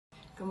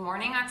Good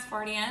morning,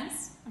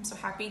 Oxfordians. I'm so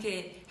happy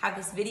to have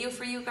this video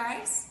for you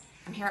guys.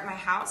 I'm here at my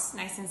house,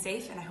 nice and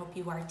safe, and I hope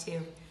you are too.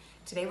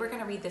 Today we're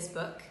going to read this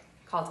book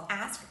called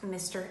Ask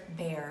Mr.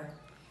 Bear.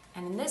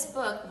 And in this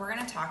book, we're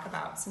going to talk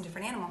about some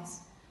different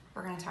animals.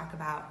 We're going to talk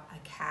about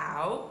a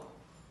cow.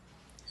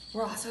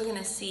 We're also going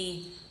to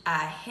see a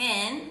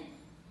hen.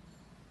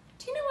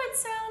 Do you know what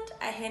sound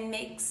a hen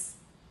makes?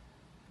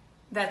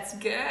 That's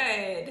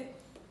good.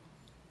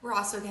 We're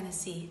also going to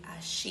see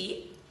a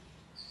sheep,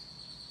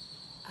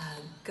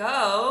 a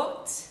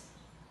goat,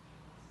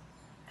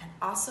 and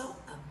also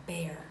a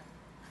bear.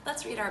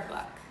 Let's read our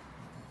book.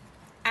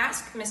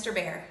 Ask Mr.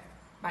 Bear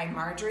by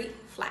Marjorie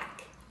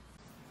Flack.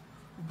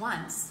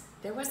 Once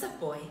there was a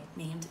boy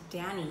named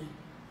Danny.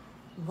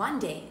 One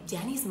day,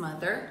 Danny's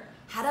mother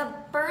had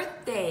a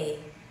birthday.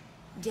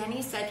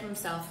 Danny said to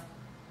himself,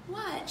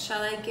 "What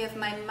shall I give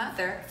my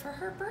mother for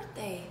her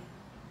birthday?"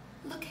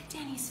 Look at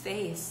Danny's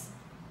face.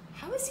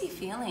 How is he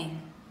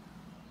feeling?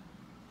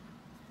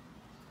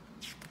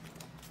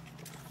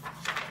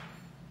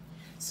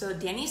 So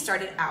Danny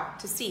started out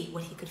to see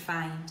what he could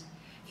find.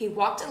 He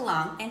walked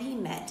along and he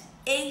met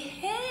a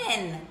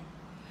hen.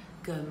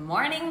 "Good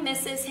morning,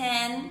 Mrs.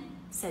 Hen,"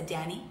 said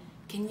Danny.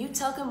 "Can you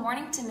tell good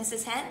morning to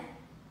Mrs. Hen?"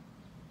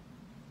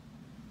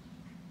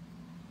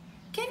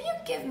 "Can you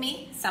give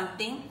me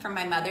something for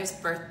my mother's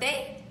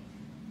birthday?"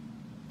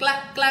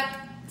 "Cluck, cluck,"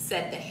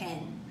 said the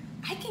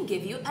hen. "I can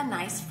give you a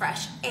nice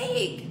fresh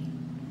egg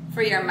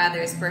for your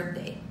mother's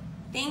birthday."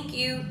 "Thank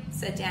you,"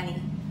 said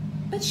Danny.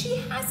 "But she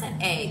has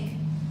an egg."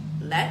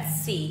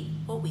 "Let's see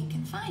what we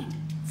can find,"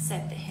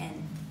 said the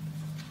hen.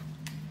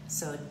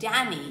 So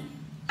Danny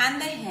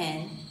and the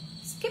hen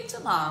skipped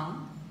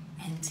along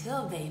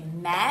until they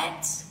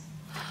met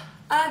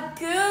a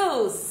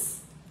goose.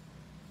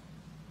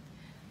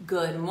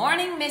 "Good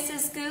morning,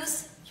 Mrs.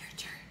 Goose." "Your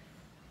turn."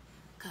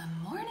 "Good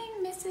morning,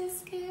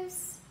 Mrs.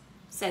 Goose,"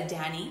 said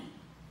Danny.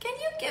 "Can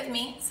you give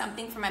me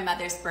something for my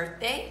mother's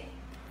birthday?"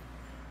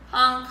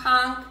 "Honk,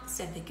 honk,"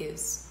 said the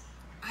goose.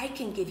 "I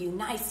can give you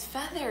nice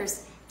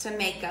feathers to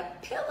make a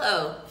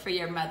pillow for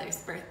your mother's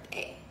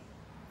birthday."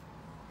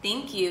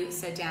 "Thank you,"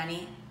 said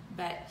Danny,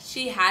 "but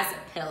she has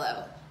a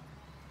pillow."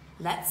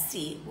 "Let's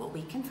see what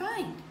we can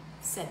find,"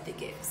 said the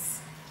goose.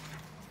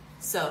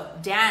 So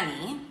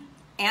Danny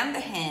and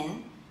the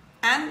hen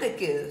and the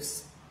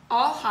goose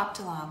all hopped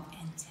along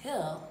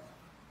until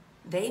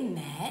they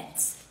met.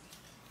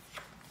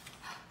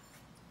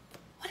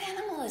 What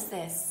animal is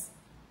this?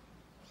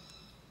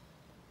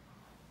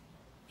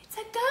 It's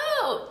a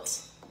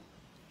goat.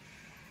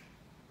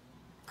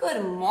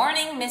 "Good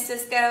morning,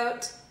 Mrs.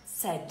 Goat,"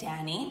 said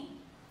Danny.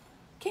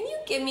 "Can you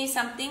give me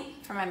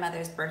something for my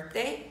mother's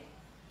birthday?"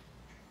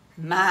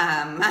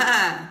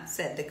 "Ma,"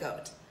 said the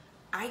goat.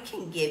 "I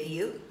can give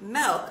you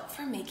milk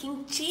for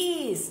making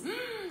cheese."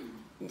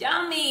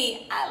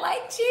 "Yummy, I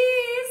like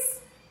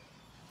cheese."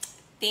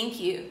 "Thank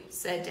you,"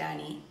 said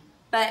Danny,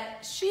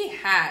 "but she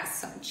has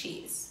some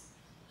cheese."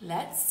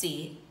 "Let's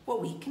see what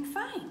we can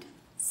find,"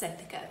 said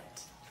the goat.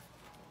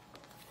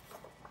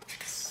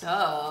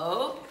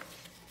 So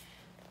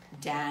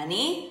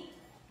Danny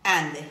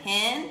and the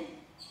hen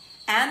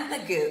and the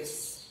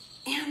goose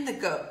and the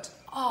goat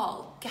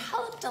all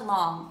galloped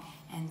along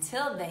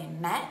until they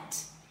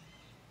met.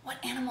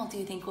 What animal do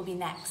you think will be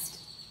next?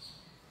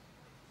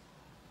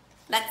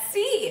 Let's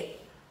see.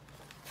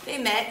 They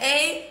met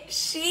a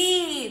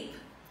sheep.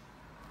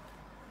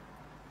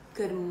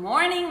 "Good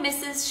morning,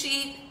 Mrs.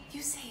 Sheep."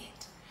 You say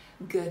it.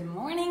 "Good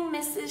morning,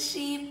 Mrs.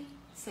 Sheep,"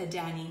 said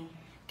Danny.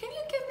 "Can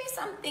you give me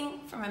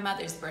something for my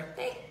mother's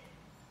birthday?"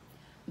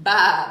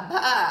 "Ba,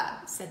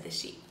 ba," said the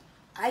sheep.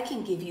 "I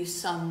can give you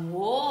some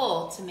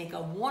wool to make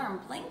a warm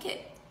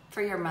blanket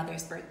for your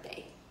mother's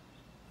birthday."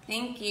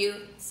 "Thank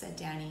you," said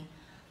Danny,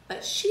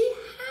 "but she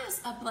has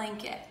a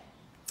blanket."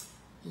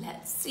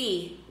 "Let's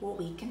see what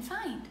we can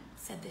find,"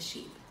 said the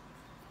sheep.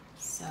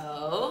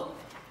 So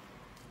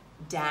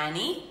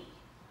Danny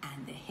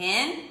and the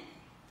hen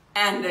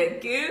and the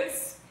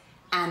goose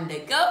and the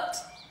goat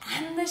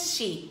and the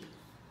sheep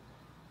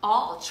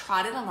all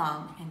trotted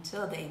along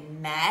until they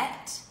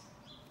met.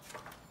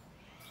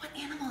 What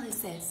animal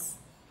is this?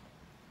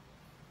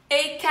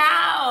 A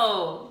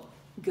cow.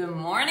 "Good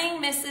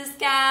morning, Mrs.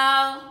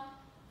 Cow."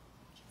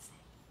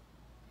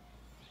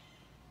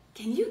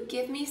 "Can you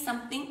give me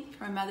something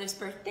for my mother's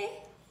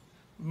birthday?"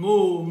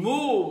 "Moo,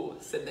 moo,"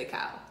 said the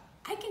cow.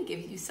 "I can give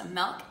you some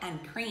milk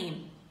and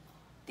cream."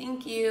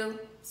 "Thank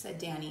you," said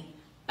Danny,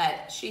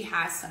 "but she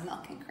has some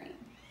milk and cream."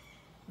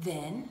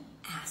 "Then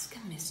ask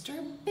Mr.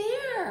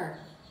 Bear,"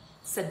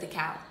 said the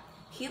cow.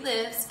 "He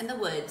lives in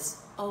the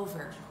woods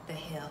over the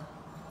hill."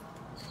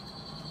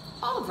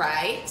 "All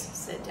right,"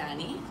 said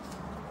Danny.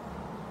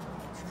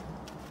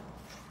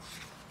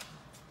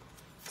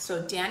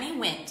 So Danny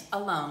went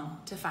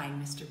alone to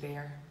find Mr.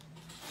 Bear.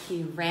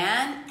 He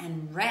ran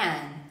and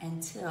ran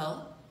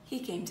until he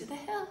came to the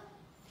hill,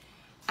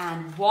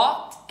 and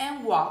walked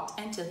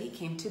until he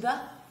came to the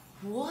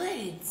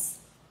woods.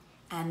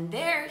 And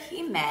there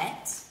he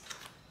met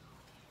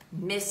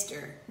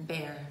Mr.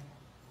 Bear.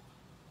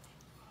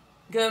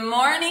 Good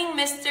morning,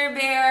 Mr.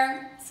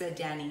 Bear, said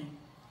Danny.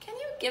 Can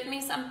you give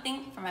me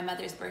something for my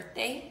mother's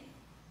birthday?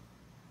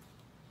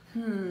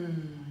 Said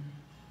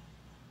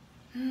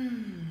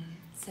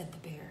the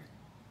bear.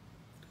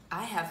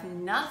 I have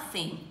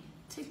nothing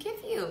to give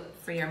you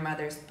for your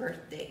mother's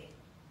birthday.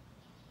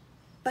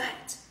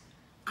 But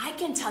I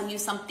can tell you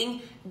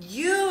something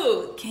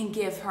you can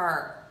give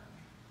her.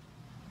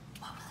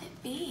 What will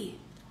it be?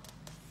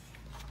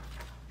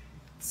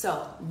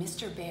 So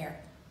Mr.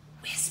 Bear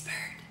whispered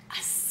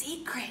a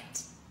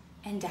secret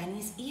in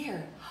Danny's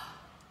ear.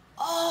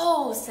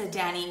 Oh, said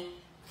Danny,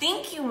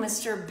 thank you,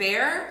 Mr.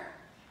 Bear.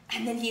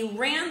 And then he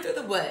ran through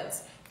the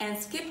woods and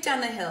skipped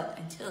down the hill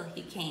until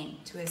he came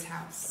to his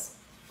house.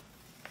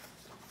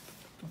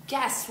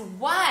 Guess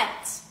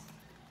what?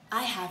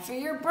 I have for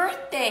your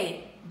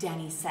birthday,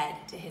 Danny said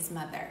to his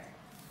mother.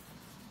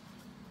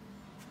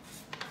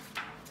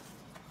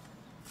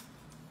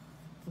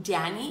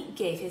 Danny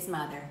gave his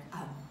mother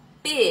a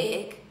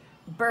big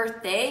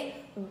birthday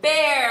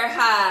bear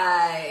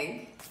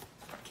hug.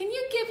 Can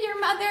you give your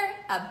mother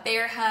a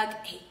bear hug,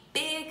 a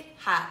big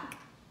hug?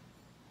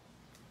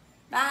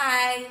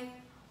 Bye.